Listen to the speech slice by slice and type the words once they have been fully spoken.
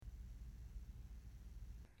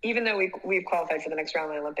even though we've qualified for the next round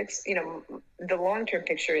of the Olympics, the long-term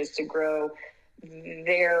picture is to grow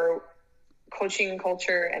their coaching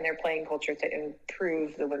culture and their playing culture to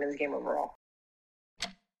improve the women's game overall.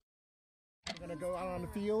 We're going to go out on the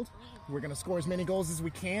field. We're going to score as many goals as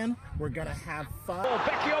we can. We're going to have fun. Oh,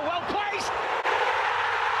 Vecchio, well placed.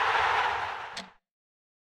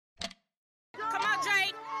 Come on,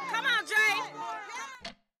 Jay. Come on, Jay.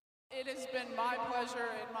 It has been my pleasure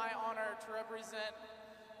and my honor to represent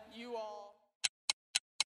you all.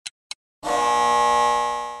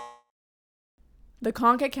 The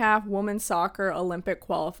CONCACAF Women's Soccer Olympic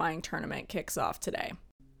Qualifying Tournament kicks off today.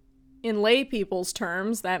 In lay people's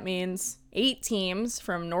terms, that means 8 teams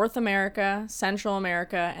from North America, Central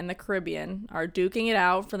America, and the Caribbean are duking it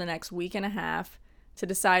out for the next week and a half to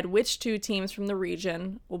decide which 2 teams from the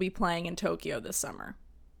region will be playing in Tokyo this summer.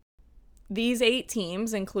 These 8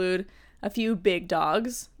 teams include a few big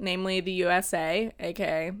dogs, namely the USA,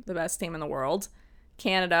 aka the best team in the world,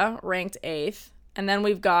 Canada, ranked 8th, and then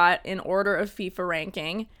we've got, in order of FIFA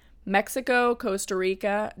ranking, Mexico, Costa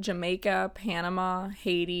Rica, Jamaica, Panama,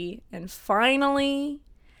 Haiti, and finally,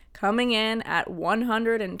 coming in at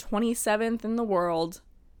 127th in the world,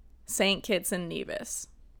 St. Kitts and Nevis.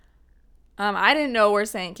 I didn't know where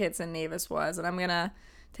St. Kitts and Nevis was, and I'm going to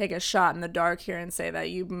take a shot in the dark here and say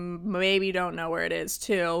that you maybe don't know where it is,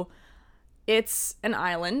 too. It's an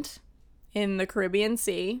island in the Caribbean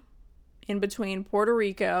Sea, in between Puerto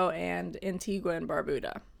Rico and Antigua and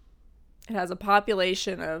Barbuda. It has a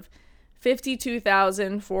population of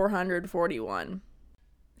 52,441.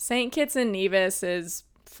 St. Kitts and Nevis is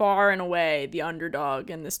far and away the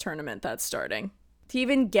underdog in this tournament that's starting. To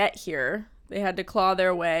even get here, they had to claw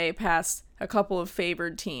their way past a couple of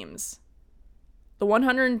favored teams. The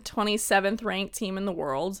 127th ranked team in the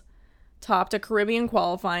world topped a Caribbean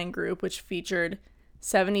qualifying group which featured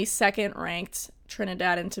 72nd ranked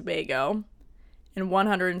Trinidad and Tobago and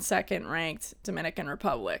 102nd ranked Dominican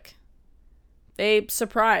Republic. They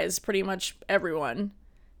surprised pretty much everyone.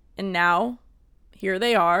 And now, here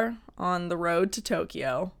they are on the road to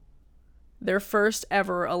Tokyo, their first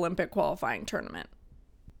ever Olympic qualifying tournament.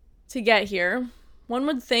 To get here, one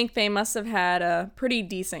would think they must have had a pretty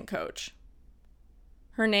decent coach.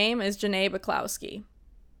 Her name is Janae Buklowski.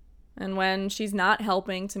 And when she's not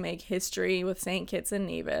helping to make history with St. Kitts and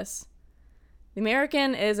Nevis, the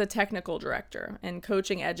American is a technical director and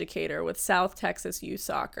coaching educator with South Texas Youth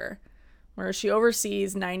Soccer, where she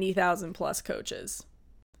oversees 90,000 plus coaches.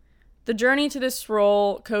 The journey to this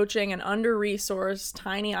role, coaching an under-resourced,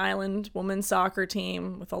 tiny island women's soccer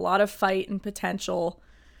team with a lot of fight and potential,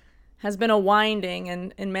 has been a winding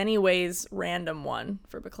and, in many ways, random one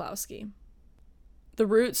for Buklowski. The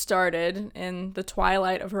route started in the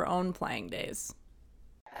twilight of her own playing days.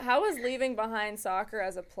 How was leaving behind soccer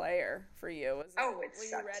as a player for you? It were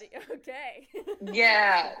sucked. You ready? Okay.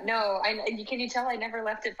 Yeah, no, can you tell I never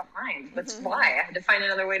left it behind? That's why. I had to find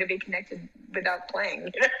another way to be connected without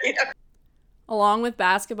playing. Along with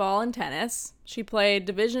basketball and tennis, she played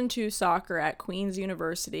Division II soccer at Queen's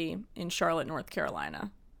University in Charlotte, North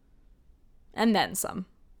Carolina. And then some.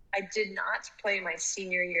 I did not play my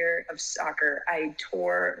senior year of soccer. I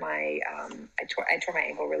tore my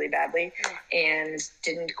ankle really badly and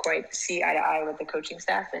didn't quite see eye to eye with the coaching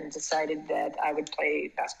staff and decided that I would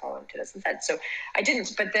play basketball and tennis instead. So I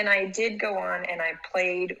didn't, but then I did go on and I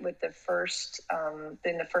played with the first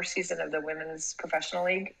in the first season of the Women's Professional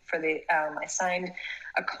League for the I signed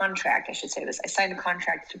a contract. I should say this. I signed a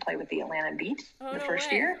contract to play with the Atlanta Beat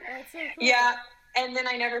first year. That's so cool. Yeah. And then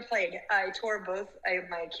I never played. I tore both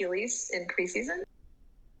my Achilles in preseason.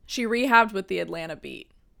 She rehabbed with the Atlanta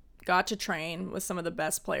Beat, got to train with some of the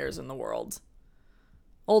best players in the world.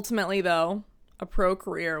 Ultimately, though, a pro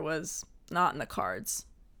career was not in the cards.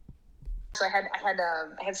 So I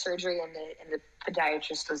had surgery, and the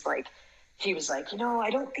podiatrist was like, I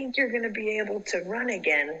don't think you're going to be able to run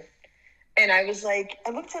again. And I was like,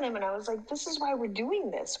 I looked at him and I was like, this is why we're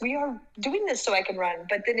doing this. We are doing this so I can run.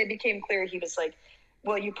 But then it became clear, he was like,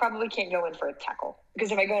 well, you probably can't go in for a tackle.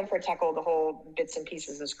 Because if I go in for a tackle, the whole bits and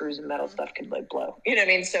pieces and screws and metal stuff could blow. You know what I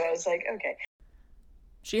mean? So I was like, okay.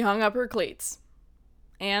 She hung up her cleats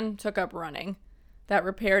and took up running. That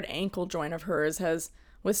repaired ankle joint of hers has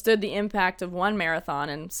withstood the impact of one marathon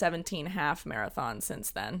and 17 half marathons since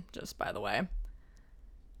then, just by the way.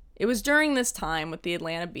 It was during this time with the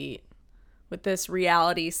Atlanta Beat, with this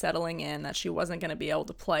reality settling in that she wasn't going to be able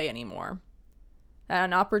to play anymore, that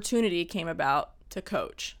an opportunity came about to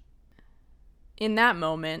coach. In that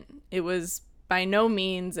moment, it was by no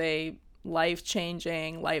means a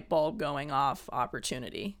life-changing, light bulb going off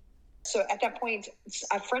opportunity. So at that point,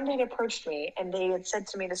 a friend had approached me and they had said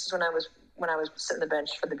to me, this is when I was when I was sitting the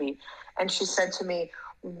bench for the beat. And she said to me,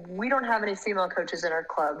 "We don't have any female coaches in our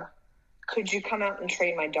club. Could you come out and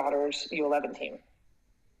train my daughter's U11 team?"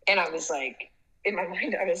 And I was like, in my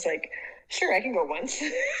mind, I was like, sure, I can go once.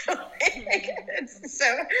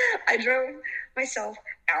 So I drove myself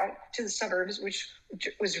out to the suburbs, which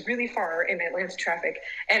was really far in Atlanta traffic.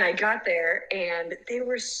 And I got there and they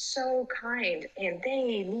were so kind and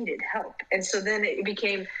they needed help. And so then it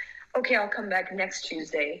became, okay, I'll come back next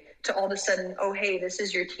Tuesday, to all of a sudden, oh, hey, this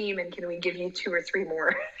is your team. And can we give you 2 or 3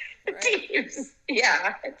 more teams?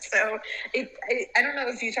 Yeah. So I don't know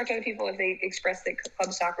if you talk to other people, if they express that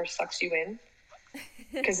club soccer sucks you in.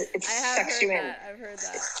 Because it sucks you in. I've heard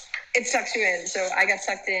that. It sucks you in. So I got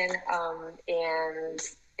sucked in, and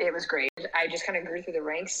it was great. I just kind of grew through the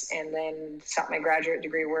ranks and then stopped my graduate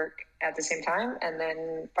degree work at the same time, and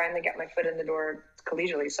then finally got my foot in the door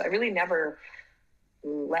collegiately. So I really never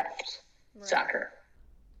left soccer.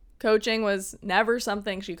 Coaching was never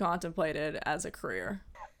something she contemplated as a career.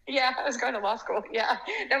 Yeah, I was going to law school. Yeah,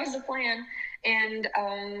 that was the plan. And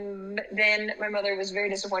then my mother was very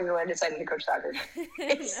disappointed when I decided to coach soccer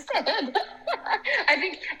instead. I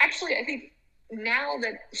think now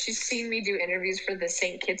that she's seen me do interviews for the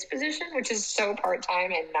St. Kitts position, which is so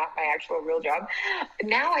part-time and not my actual real job,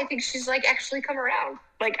 now I think she's like, actually come around.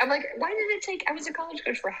 Like, I'm like, why did it take, I was a college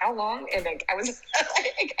coach for how long? And like, I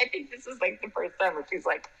think this is like the first time where she's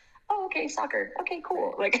like, oh, okay, soccer. Okay,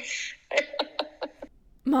 cool. Like,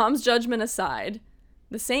 Mom's judgment aside,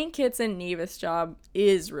 the St. Kitts and Nevis job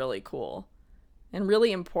is really cool and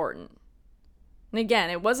really important. And again,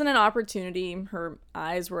 it wasn't an opportunity her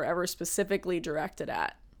eyes were ever specifically directed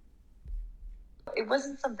at. It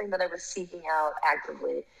wasn't something that I was seeking out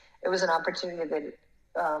actively. It was an opportunity that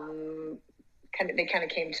kind of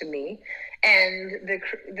came to me. And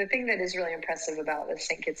the thing that is really impressive about the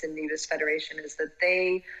St. Kitts and Nevis Federation is that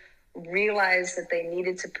they realized that they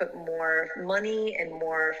needed to put more money and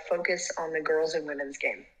more focus on the girls and women's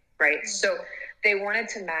game, right? Mm-hmm. So they wanted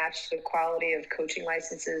to match the quality of coaching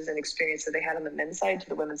licenses and experience that they had on the men's side to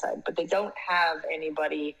the women's side, but they don't have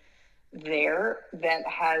anybody there that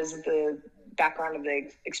has the background of the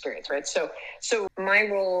experience, right? So my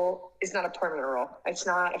role is not a permanent role. It's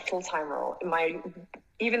not a full-time role.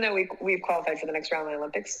 Even though we've qualified for the next round of the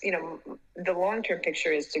Olympics, the long-term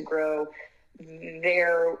picture is to grow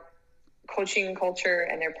their coaching culture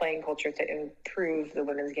and their playing culture to improve the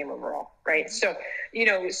women's game overall, right? So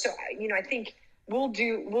I think we'll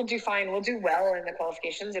do fine. We'll do well in the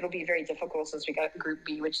qualifications. It'll be very difficult since we got Group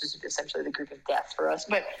B, which is essentially the group of death for us.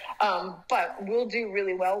 But we'll do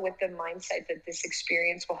really well with the mindset that this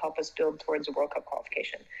experience will help us build towards a World Cup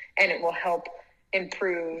qualification, and it will help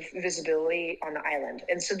improve visibility on the island.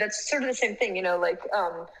 And so that's sort of the same thing,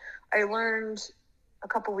 I learned a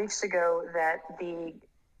couple weeks ago that the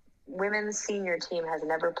women's senior team has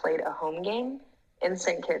never played a home game in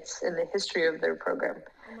St. Kitts in the history of their program.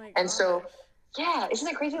 Oh my gosh. And so, yeah, isn't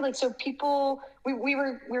that crazy? Like, so people, we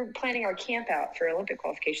were planning our camp out for Olympic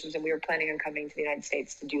qualifications, and we were planning on coming to the United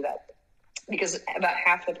States to do that because about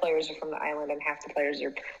half the players are from the island and half the players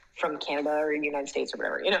are from Canada or the United States or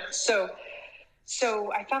whatever,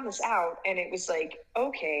 So I found this out, and it was like,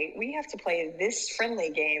 okay, we have to play this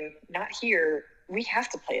friendly game, not here. We have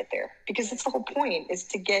to play it there because that's the whole point, is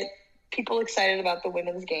to get people excited about the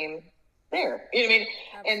women's game there. You know what I mean?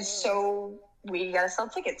 Absolutely. And so we got to sell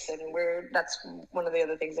tickets, and that's one of the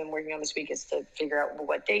other things I'm working on this week is to figure out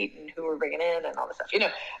what date and who we're bringing in and all this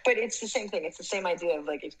stuff, but it's the same thing. It's the same idea of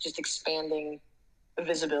like, it's just expanding the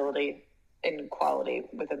visibility and quality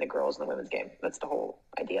within the girls and the women's game. That's the whole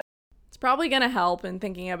idea. It's probably going to help in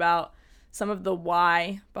thinking about some of the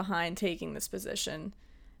why behind taking this position,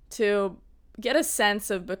 to get a sense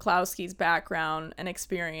of Buklowski's background and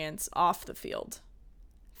experience off the field.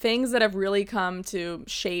 Things that have really come to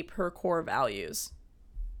shape her core values.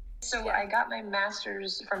 So I got my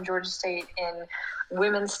master's from Georgia State in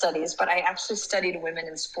women's studies, but I actually studied women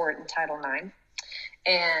in sport in Title IX.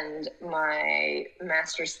 And my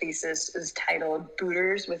master's thesis is titled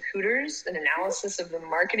Booters with Hooters, an analysis of the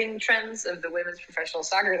marketing trends of the Women's Professional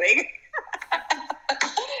Soccer League.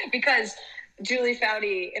 Because Julie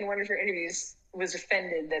Foudy, in one of her interviews, was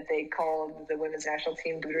offended that they called the women's national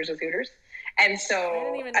team Booters with Hooters. And so I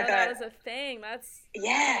didn't even know that was a thing. That's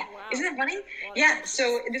yeah. Wow. Isn't that funny? Yeah.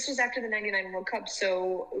 So this was after the 99 World Cup.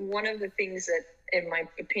 So one of the things that, in my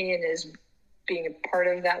opinion, is being a part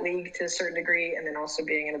of that league to a certain degree, and then also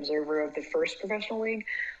being an observer of the first professional league,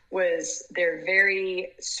 was their very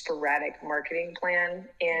sporadic marketing plan.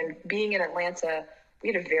 And being in Atlanta,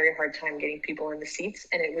 we had a very hard time getting people in the seats.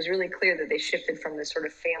 And it was really clear that they shifted from this sort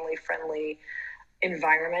of family-friendly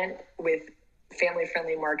environment with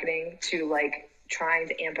family-friendly marketing to like trying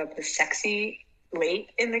to amp up the sexy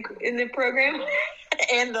late in the program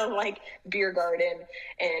and the like beer garden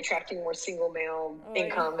and attracting more single male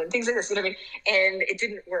income and things like this, you know what I mean? And it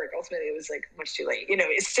didn't work. Ultimately, it was like much too late, you know.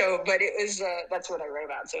 So, but it was that's what I wrote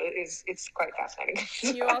about. So it's quite fascinating.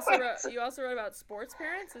 You also wrote about sports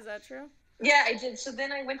parents. Is that true? Yeah, I did. So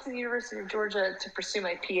then I went to the University of Georgia to pursue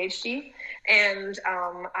my PhD, and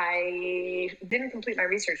I didn't complete my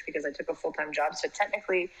research because I took a full-time job. So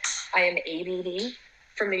technically, I am ABD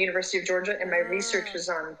from the University of Georgia, and my research was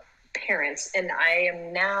on parents. And I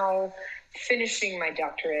am now finishing my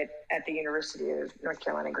doctorate at the University of North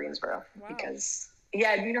Carolina, Greensboro. Wow. Because,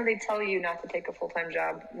 yeah, you know, they tell you not to take a full-time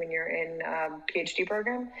job when you're in a PhD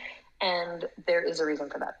program, and there is a reason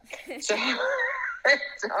for that. So...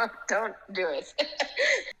 don't do it.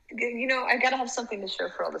 You know, I gotta have something to show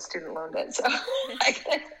for all the student loan debt. So,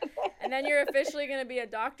 and then you're officially gonna be a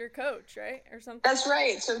doctor coach, right, or something? That's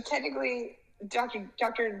right. So technically, doctor,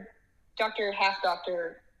 half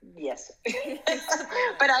doctor, yes.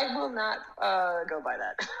 But I will not go by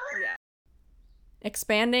that. Yeah.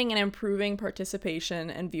 Expanding and improving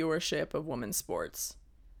participation and viewership of women's sports,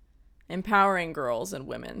 empowering girls and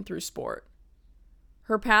women through sport.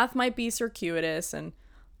 Her path might be circuitous and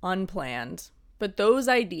unplanned, but those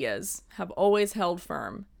ideas have always held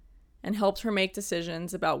firm and helped her make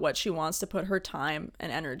decisions about what she wants to put her time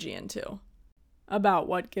and energy into, about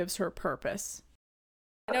what gives her purpose.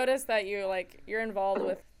 I noticed that you're involved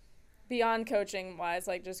with, beyond coaching wise,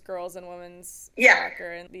 like just girls and women's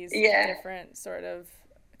soccer and these different sort of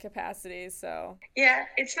capacities. So yeah,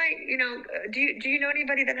 it's like, you know, do you know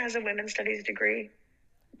anybody that has a women's studies degree?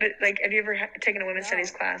 But like, have you ever taken a women's studies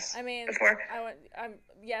class? I mean, before?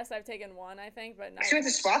 Yes, I've taken one, I think, but not. She went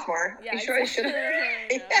to Swarthmore. Yeah, you sure I should have?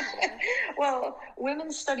 Yeah. Well,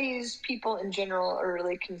 women's studies people in general are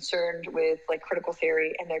really concerned with like critical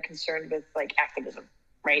theory, and they're concerned with like activism,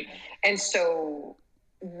 right? And so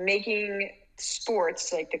making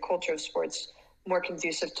sports, like the culture of sports, more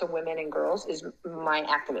conducive to women and girls is my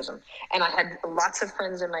activism. And I had lots of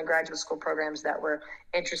friends in my graduate school programs that were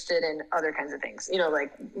interested in other kinds of things, you know,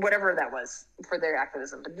 like whatever that was for their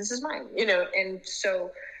activism, but this is mine, you know? And so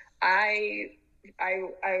I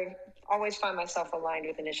always find myself aligned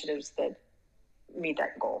with initiatives that meet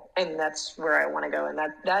that goal. And that's where I want to go. And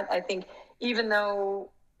that I think, even though,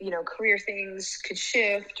 you know, career things could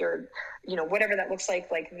shift or, you know, whatever that looks like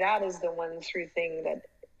that is the one through thing that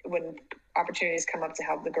when opportunities come up to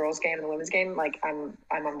help the girls game and the women's game, like I'm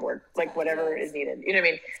on board, like whatever is needed. You know what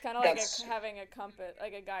I mean? It's kind of like having a compass,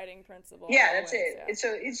 like a guiding principle. Yeah, that's it. Yeah.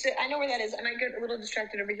 So I know where that is. I might get a little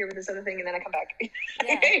distracted over here with this other thing, and then I come back. Yeah.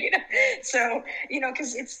 You know? So, you know,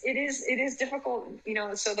 because it is difficult, you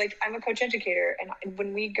know. So like, I'm a coach educator, and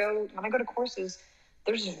when I go to courses,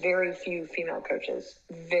 there's very few female coaches,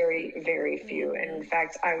 very, very few. Mm-hmm. And in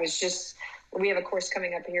fact, we have a course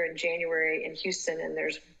coming up here in January in Houston, and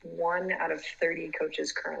there's 1 out of 30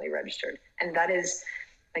 coaches currently registered. And that is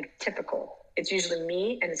like typical. It's usually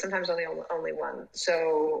me, and sometimes only one.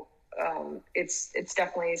 So it's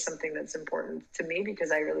definitely something that's important to me,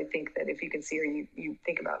 because I really think that if you can see her, you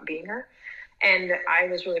think about being her. And I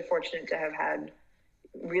was really fortunate to have had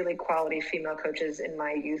really quality female coaches in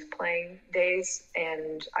my youth playing days,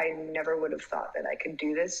 and I never would have thought that I could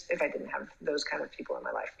do this if I didn't have those kind of people in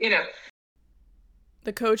my life, you know.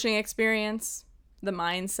 The coaching experience, the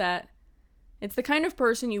mindset, it's the kind of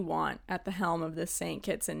person you want at the helm of this St.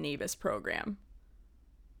 Kitts and Nevis program.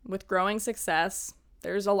 With growing success,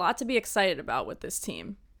 there's a lot to be excited about with this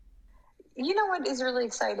team. You know what is really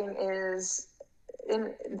exciting is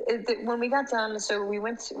when we got done, so we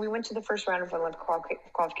went to the first round of Olympic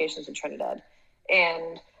qualifications in Trinidad,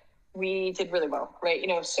 and we did really well, right? You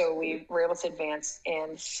know, so we were able to advance,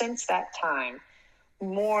 and since that time,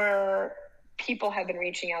 more people have been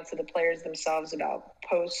reaching out to the players themselves about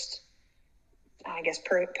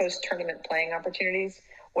post-tournament playing opportunities,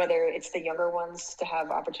 whether it's the younger ones to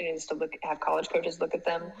have opportunities to have college coaches look at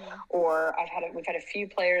them, mm-hmm. or we've had a few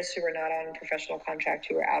players who are not on professional contract,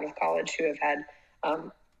 who are out of college, who have had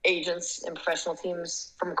agents and professional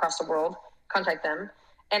teams from across the world contact them.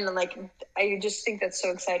 And like, I just think that's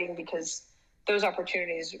so exciting, because those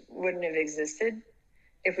opportunities wouldn't have existed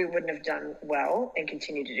if we wouldn't have done well and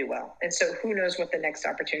continue to do well. And so who knows what the next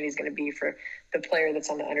opportunity is going to be for the player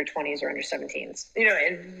that's on the under 20s or under 17s, you know.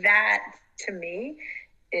 And that to me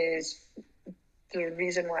is the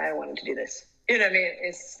reason why I wanted to do this, you know what I mean?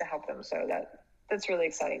 It's to help them. So that's really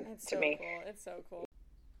exciting to me. Cool. It's so cool.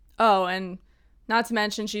 Oh, and not to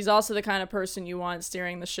mention, she's also the kind of person you want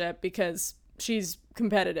steering the ship, because she's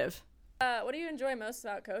competitive. What do you enjoy most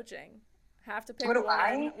about coaching? Have to pick What do one.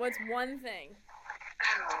 I? What's one thing?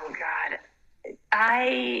 Oh God,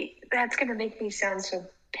 that's gonna make me sound so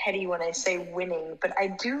petty when I say winning, but I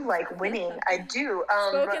do like winning. I do.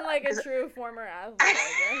 Spoken like a true former athlete,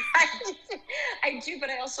 I guess. I do, but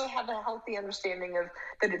I also have a healthy understanding of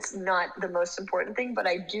that it's not the most important thing. But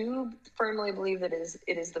I do firmly believe that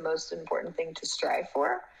it is the most important thing to strive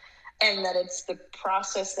for, and that it's the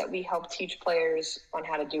process that we help teach players on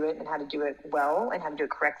how to do it and how to do it well and how to do it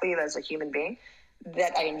correctly as a human being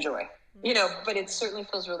that I enjoy. But it certainly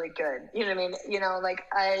feels really good. You know what I mean? Like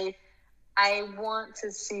I want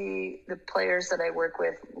to see the players that I work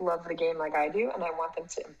with love the game like I do, and I want them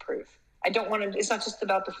to improve. I don't want to, it's not just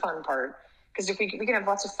about the fun part, because if we can have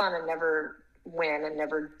lots of fun and never win and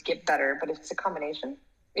never get better, but it's a combination,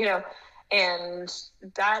 and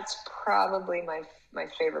that's probably my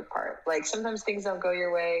favorite part. Like sometimes things don't go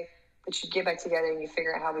your way, but you get back together and you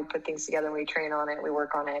figure out how we put things together and we train on it, we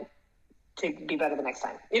work on it to be better the next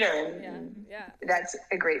time, and that's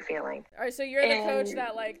a great feeling. All right, so you're the coach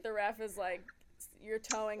that like the ref is like, you're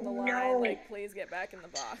towing the line, like please get back in the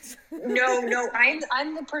box. No,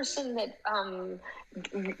 I'm the person that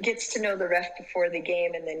gets to know the ref before the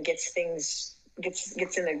game and then gets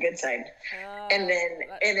in their good side, and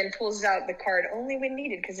then pulls out the card only when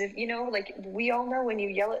needed. Because if like we all know, when you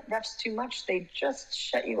yell at refs too much, they just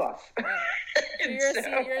shut you off. Right. So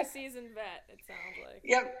you're a seasoned vet, it sounds like.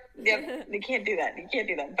 Yep. You can't do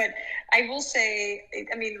that. But I will say,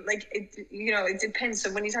 I mean, like it depends.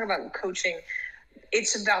 So when you talk about coaching,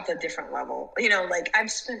 it's about the different level. Like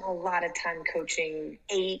I've spent a lot of time coaching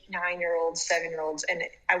 8, 9-year-olds, 7-year-olds, and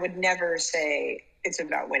I would never say it's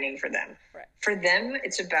about winning for them. Right. For them,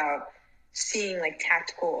 it's about seeing like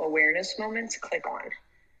tactical awareness moments click on.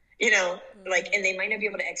 And they might not be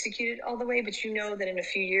able to execute it all the way, but that in a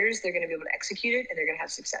few years they're going to be able to execute it and they're going to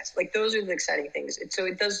have success. Like those are the exciting things. So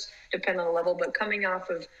it does depend on the level, but coming off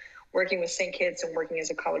of working with St. Kitts and working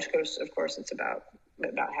as a college coach, of course, it's about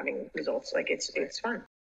having results. Like it's fun.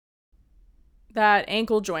 That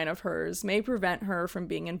ankle joint of hers may prevent her from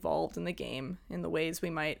being involved in the game in the ways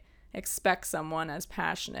we might expect someone as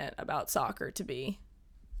passionate about soccer to be.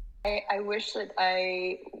 I wish that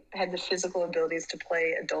I had the physical abilities to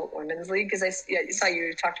play adult women's league, because I saw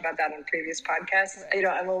you talked about that on previous podcasts.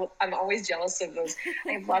 Right. I'm always jealous of those.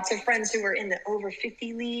 I have lots of friends who are in the over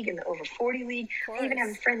 50 league and the over 40 league. I even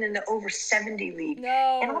have a friend in the over 70 league.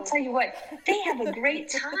 No. And I'll tell you what, they have a great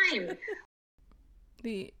time.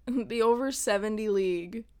 The over 70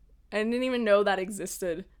 league. I didn't even know that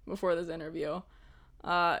existed before this interview.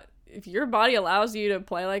 If your body allows you to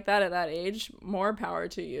play like that at that age, more power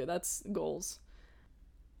to you. That's goals.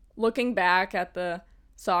 Looking back at the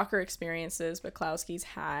soccer experiences Buklowski's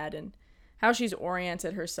had and how she's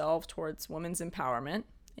oriented herself towards women's empowerment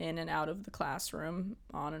in and out of the classroom,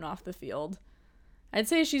 on and off the field, I'd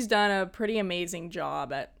say she's done a pretty amazing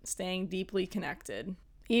job at staying deeply connected,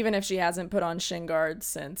 even if she hasn't put on shin guards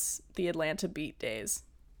since the Atlanta Beat days.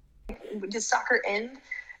 Does soccer end?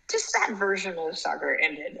 Just that version of soccer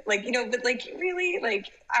ended. But really,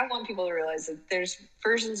 I want people to realize that there's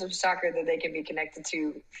versions of soccer that they can be connected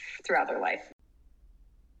to throughout their life.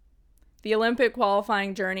 The Olympic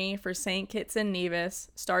qualifying journey for St. Kitts and Nevis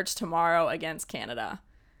starts tomorrow against Canada.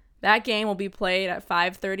 That game will be played at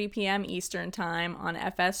 5:30 p.m. Eastern Time on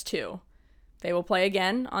FS2. They will play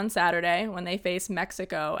again on Saturday when they face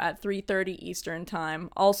Mexico at 3:30 Eastern Time,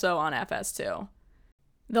 also on FS2.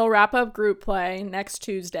 They'll wrap up group play next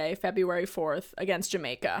Tuesday, February 4th, against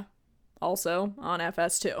Jamaica, also on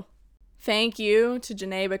FS2. Thank you to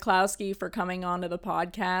Janae Buklowski for coming onto the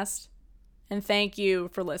podcast, and thank you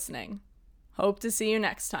for listening. Hope to see you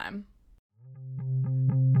next time.